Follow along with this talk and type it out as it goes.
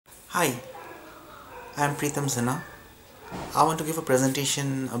Hi, I am Preetham Sinha. I want to give a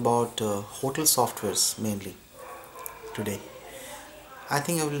presentation about hotel softwares mainly today. I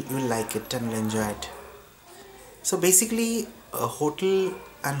think you will like it and will enjoy it. So basically, hotel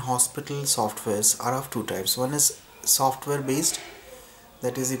and hospital softwares are of two types. One is software based,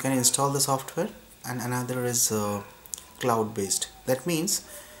 that is you can install the software, and another is cloud based. That means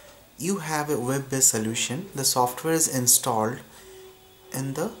you have a web based solution. The software is installed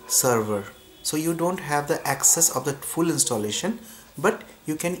in the server, so you don't have the access of the full installation, but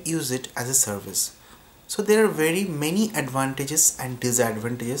you can use it as a service. So there are very many advantages and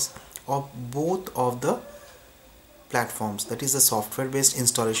disadvantages of both of the platforms, that is the software based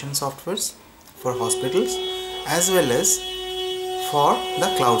installation softwares for hospitals as well as for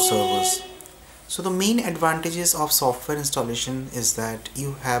the cloud servers. So the main advantages of software installation is that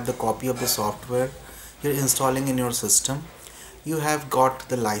you have the copy of the software you're installing in your system. You have got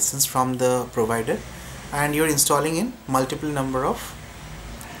the license from the provider and you're installing in multiple number of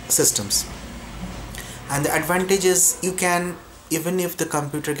systems. And the advantage is you can, even if the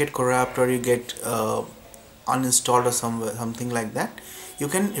computer get corrupt or you get uninstalled or something like that, you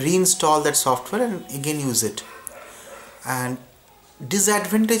can reinstall that software and again use it. And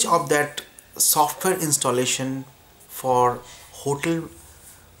disadvantage of that software installation for hotel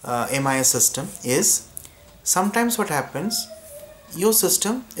MIS system is sometimes what happens, your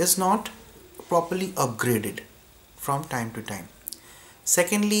system is not properly upgraded from time to time.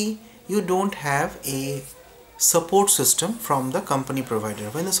 Secondly, you don't have a support system from the company provider.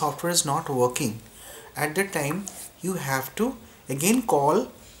 When the software is not working, at that time you have to again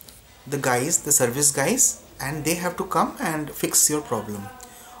call the guys, the service guys, and they have to come and fix your problem.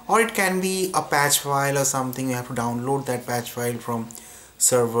 Or it can be a patch file or something. You have to download that patch file from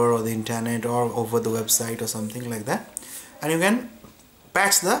server or the internet or over the website or something like that, and you can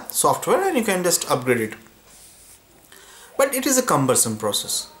patch the software and you can just upgrade it. But it is a cumbersome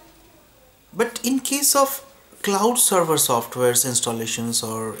process. But in case of cloud server softwares installations,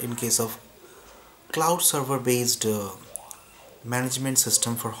 or in case of cloud server based management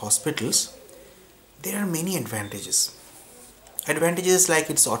system for hospitals, there are many advantages. Advantages like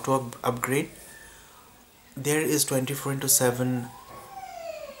its auto upgrade. There is 24/7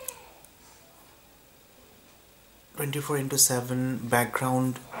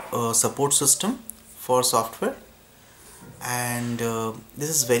 background support system for software, and this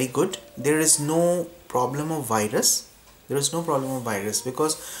is very good. There is no problem of virus.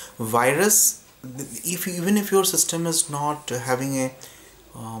 Because virus, even if your system is not having a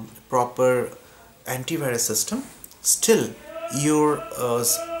proper antivirus system, still your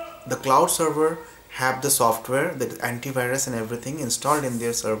the cloud server have the software, the antivirus and everything installed in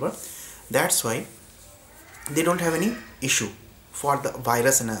their server. That's why they don't have any issue for the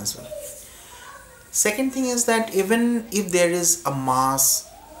virus and as well. Second thing is that even if there is a mass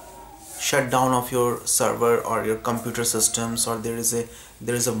shutdown of your server or your computer systems, or there is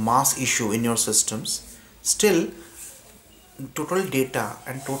a mass issue in your systems, still total data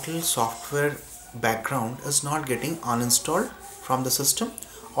and total software background is not getting uninstalled from the system,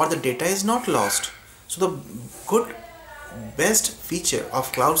 or the data is not lost. So the best feature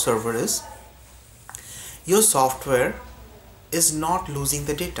of cloud server is your software is not losing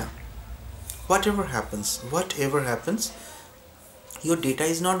the data. Whatever happens, your data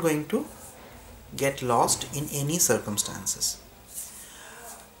is not going to get lost in any circumstances.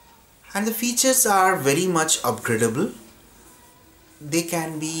 And the features are very much upgradable. They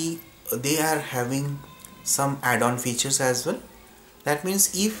are having some add-on features as well. That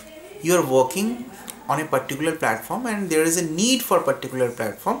means if you are working on a particular platform and there is a need for a particular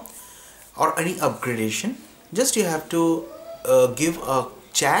platform or any upgradation, just you have to give a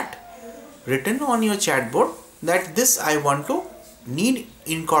chat written on your chatbot that this I want to need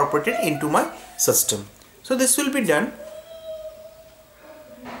incorporated into my system. So this will be done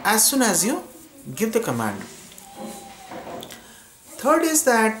as soon as you give the command. Third is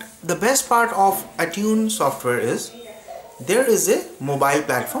that the best part of Attune software is there is a mobile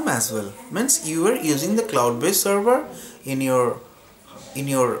platform as well. Means you are using the cloud-based server in your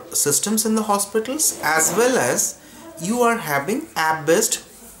systems in the hospitals, as well as you are having app-based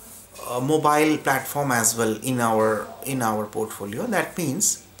mobile platform as well in our portfolio. That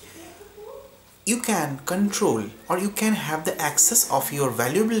means you can control, or you can have the access of your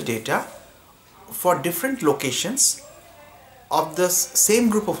valuable data for different locations of the same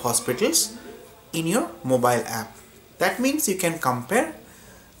group of hospitals in your mobile app. That means you can compare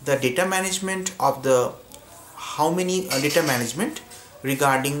the data management of the data management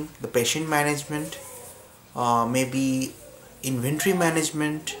regarding the patient management, maybe inventory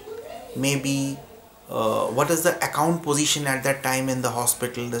management, maybe what is the account position at that time in the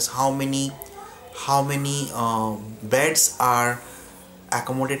hospital, this how many beds are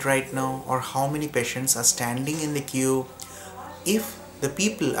accommodated right now, or how many patients are standing in the queue. If the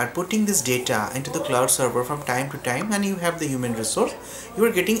people are putting this data into the cloud server from time to time, and you have the human resource, you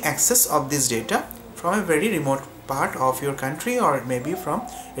are getting access of this data from a very remote part of your country, or maybe from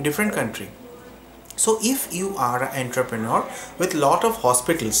a different country. So if you are an entrepreneur with lot of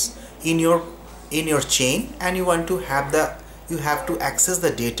hospitals in your chain, and you want to you have to access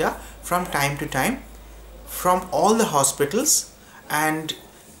the data from time to time from all the hospitals, and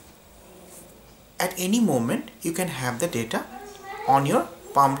at any moment you can have the data on your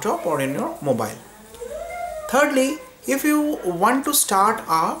palm top or in your mobile. Thirdly, if you want to start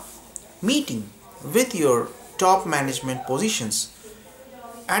a meeting with your top management positions,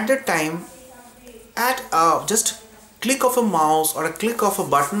 at that time, at just click of a mouse or a click of a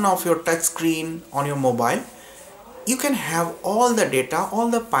button of your touch screen on your mobile, you can have all the data, all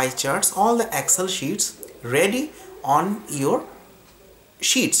the pie charts, all the Excel sheets ready on your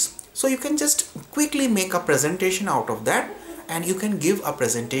sheets. So you can just quickly make a presentation out of that, and you can give a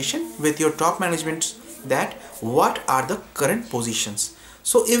presentation with your top management that what are the current positions.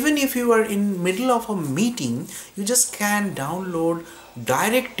 So even if you are in middle of a meeting, you just can download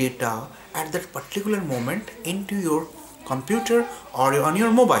direct data at that particular moment into your computer or on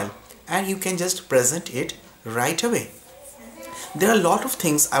your mobile, and you can just present it right away. There are a lot of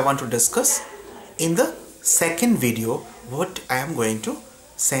things I want to discuss in the second video what I am going to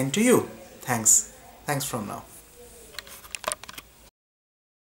send to you. Thanks from now.